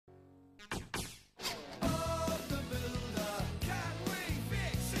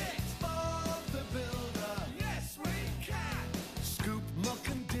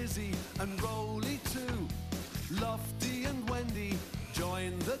Rolly too. Lofty and Wendy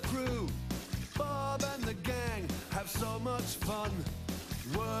join the crew. Bob and the gang have so much fun.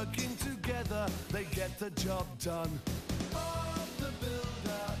 Working together, they get the job done. Bob the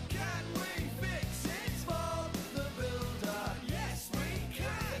Builder, can we fix it? Bob the Builder, yes we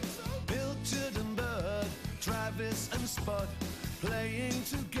can. Pilchard and Bird, Travis and Spud, playing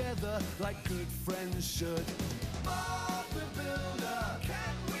together like good friends should. Bob the Builder,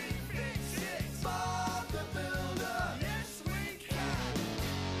 can we fix it? Bob the Builder, yes we can.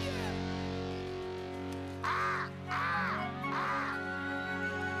 Yeah.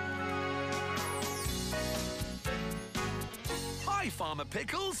 Hi, Farmer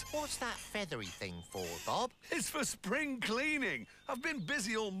Pickles. What's that feathery thing for, Bob? It's for spring cleaning. I've been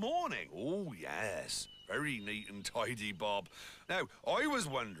busy all morning. Oh, yes. Very neat and tidy, Bob. Now, I was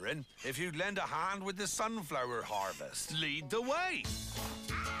wondering if you'd lend a hand with the sunflower harvest. Lead the way.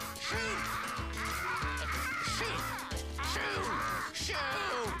 Shoo! Shoo! Shoo!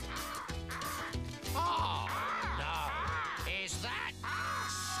 Shoo! Oh, no. Is that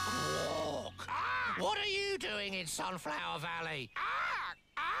Squawk? What are you doing in Sunflower Valley?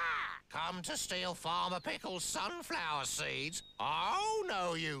 Come to steal Farmer Pickle's sunflower seeds? Oh,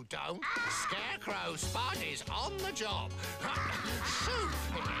 no, you don't. Scarecrow Spud is on the job. Shoo!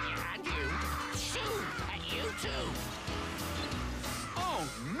 And you. Shoo! And you too. Oh,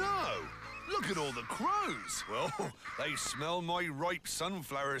 no! Look at all the crows. Well, they smell my ripe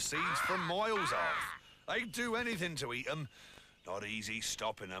sunflower seeds from miles off. They'd do anything to eat them. Not easy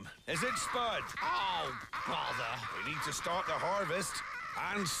stopping them. Is it, Spud? Oh, bother. We need to start the harvest,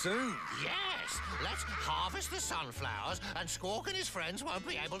 and soon. Yes, let's harvest the sunflowers, and Squawk and his friends won't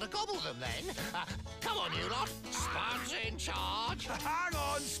be able to gobble them then. Come on, you lot. Spud's in charge. Hang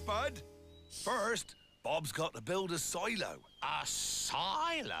on, Spud. First, Bob's got to build a silo. A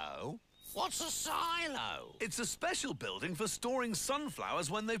silo? What's a silo? It's a special building for storing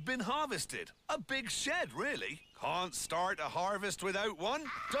sunflowers when they've been harvested. A big shed, really. Can't start a harvest without one.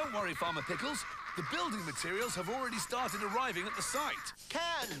 Don't worry, Farmer Pickles. The building materials have already started arriving at the site.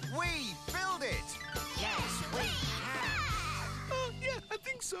 Can we build it? Yes, we can. Yeah, I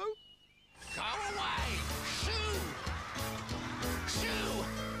think so. Go away. Shoo! Shoo!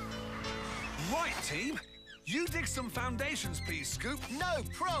 Right, team. You dig some foundations, please, Scoop. No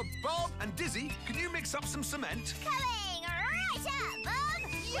prob, Bob. And Dizzy, can you mix up some cement? Coming right up, Bob!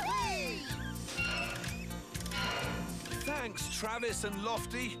 Yoo-hoo! Thanks, Travis and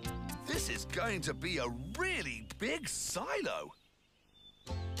Lofty. This is going to be a really big silo.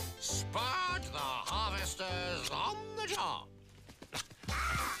 Spud the harvester's on the job.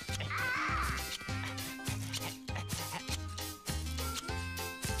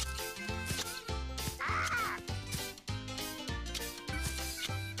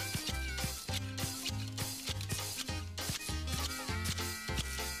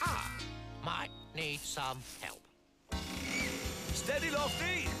 Might need some help. Steady,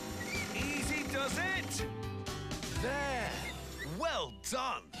 Lofty. Easy does it. There. Well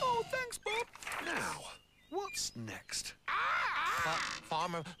done. Oh, thanks, Bob. Now, what's next? But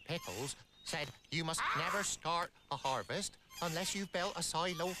Farmer Pickles said you must never start a harvest unless you've built a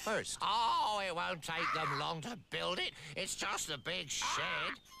silo first. Oh, it won't take them long to build it. It's just a big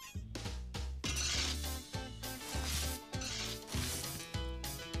shed.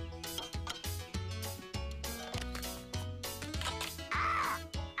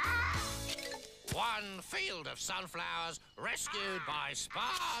 One field of sunflowers rescued by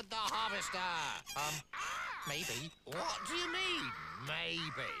Spud the harvester. Maybe. What do you mean,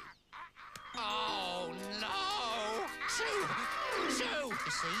 maybe? Oh, no! Shoo! Shoo!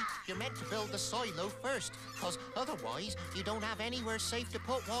 You see, you're meant to build the silo first, because otherwise you don't have anywhere safe to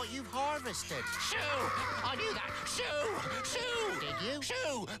put what you've harvested. Shoo! I knew that! Shoo! Shoo! Did you?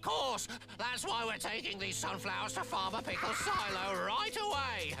 Shoo! Of course! That's why we're taking these sunflowers to Farmer Pickle's silo right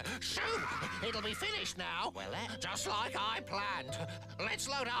away! Shoo! It'll be finished now. Will it? Just like I planned. Let's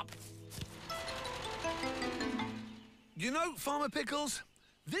load up. You know, Farmer Pickles,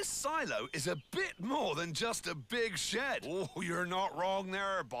 this silo is a bit more than just a big shed. Oh, you're not wrong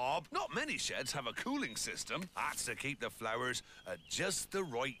there, Bob. Not many sheds have a cooling system. That's to keep the flowers at just the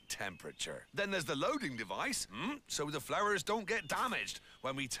right temperature. Then there's the loading device, so the flowers don't get damaged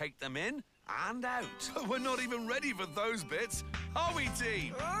when we take them in and out. We're not even ready for those bits, are we,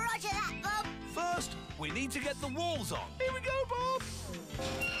 team? Roger that, Bob. First, we need to get the walls on. Here we go, Bob.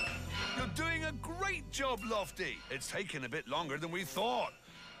 You're doing a great job, Lofty. It's taken a bit longer than we thought.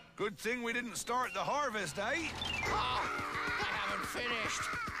 Good thing we didn't start the harvest, eh? Oh, I haven't finished.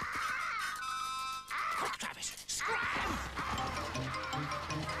 Quick, Travis, scram!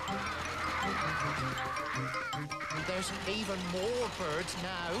 There's even more birds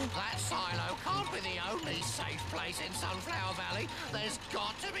now. That silo can't be the only safe place in Sunflower Valley. There's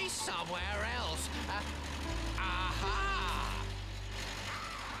got to be somewhere else. Aha!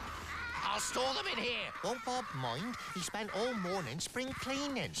 I'll store them in here. Won't Bob mind? He spent all morning spring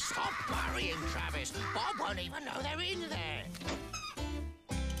cleaning. Stop worrying, Travis. Bob won't even know they're in there.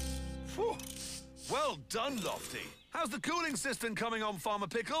 Phew. Well done, Lofty. How's the cooling system coming on, Farmer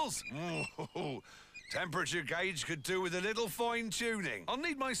Pickles? Ooh, temperature gauge could do with a little fine-tuning. I'll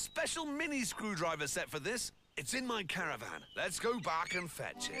need my special mini screwdriver set for this. It's in my caravan. Let's go back and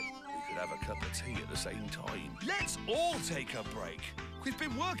fetch it. We could have a cup of tea at the same time. Let's all take a break. We've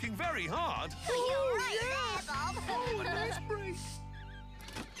been working very hard. You're right there, Bob. Oh, a nice break.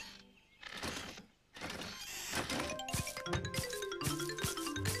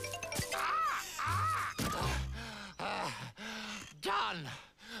 Done.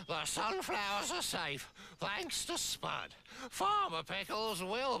 The sunflowers are safe, thanks to Spud. Farmer Pickles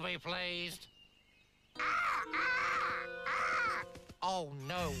will be pleased. Oh,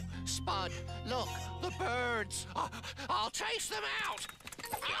 no. Spud, look, the birds. I'll chase them out.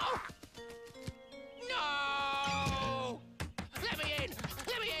 Oh. No! Let me in!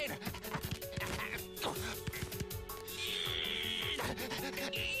 Let me in!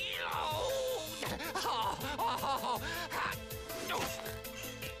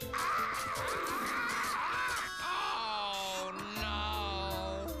 Oh,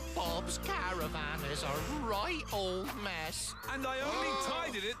 no! Bob's caravan is a right old mess. And I only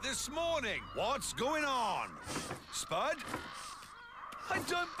tidied it this morning. What's going on? Spud? I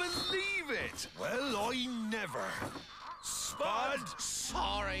don't believe it. Well, I never. Spud?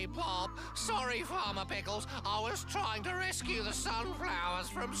 Sorry, Bob. Sorry, Farmer Pickles. I was trying to rescue the sunflowers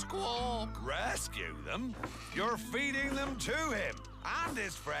from Squawk. Rescue them? You're feeding them to him and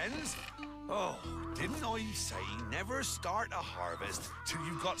his friends? Oh, didn't I say never start a harvest till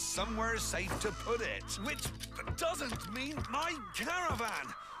you've got somewhere safe to put it? Which doesn't mean my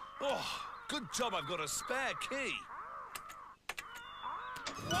caravan. Oh, good job I've got a spare key.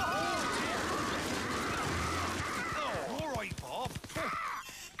 Whoa! Oh, all right, Bob.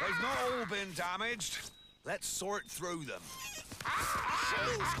 They've not all been damaged. Let's sort through them.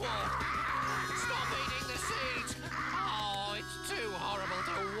 Shoo, Squawk! Stop eating the seeds! Oh, it's too horrible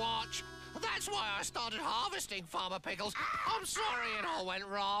to watch. That's why I started harvesting, Farmer Pickles. I'm sorry it all went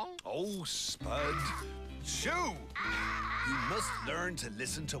wrong. Oh, Spud. Shoo! You must learn to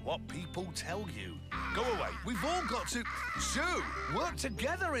listen to what people tell you. Go away. We've all got to... Shoo! Work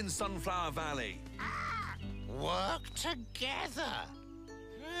together in Sunflower Valley. Work together.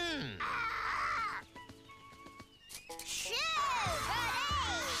 Shoo, buddy!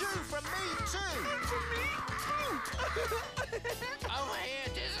 Shoo from me too! Over here,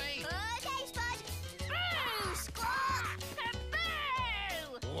 Dizzy. Okay, Spud. Boo, Squawk.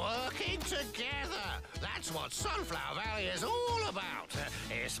 Boo! Working together. That's what Sunflower Valley is all about.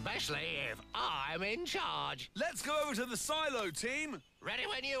 Especially if I'm in charge. Let's go over to the silo, team. Ready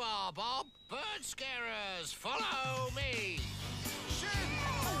when you are, Bob. Bird scarers, follow me.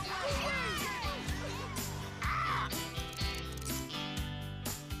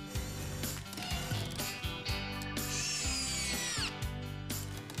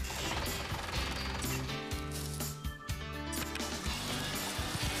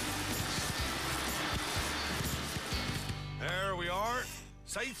 There we are.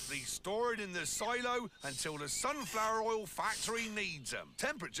 Safely stored in the silo until the sunflower oil factory needs them.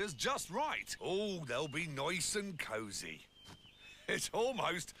 Temperature's just right. Oh, they'll be nice and cozy. It's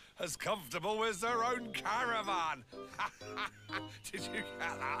almost as comfortable as their own caravan. Did you get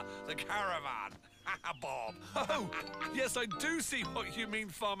that? The caravan. Bob. Oh, yes, I do see what you mean,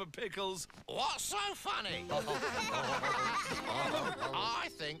 Farmer Pickles. What's so funny? I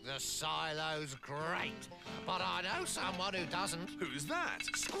think the silo's great, but I know someone who doesn't. Who's that?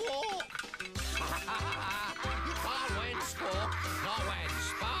 Squawk! You can't win, Squawk. Not when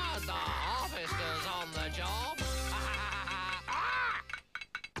Spud the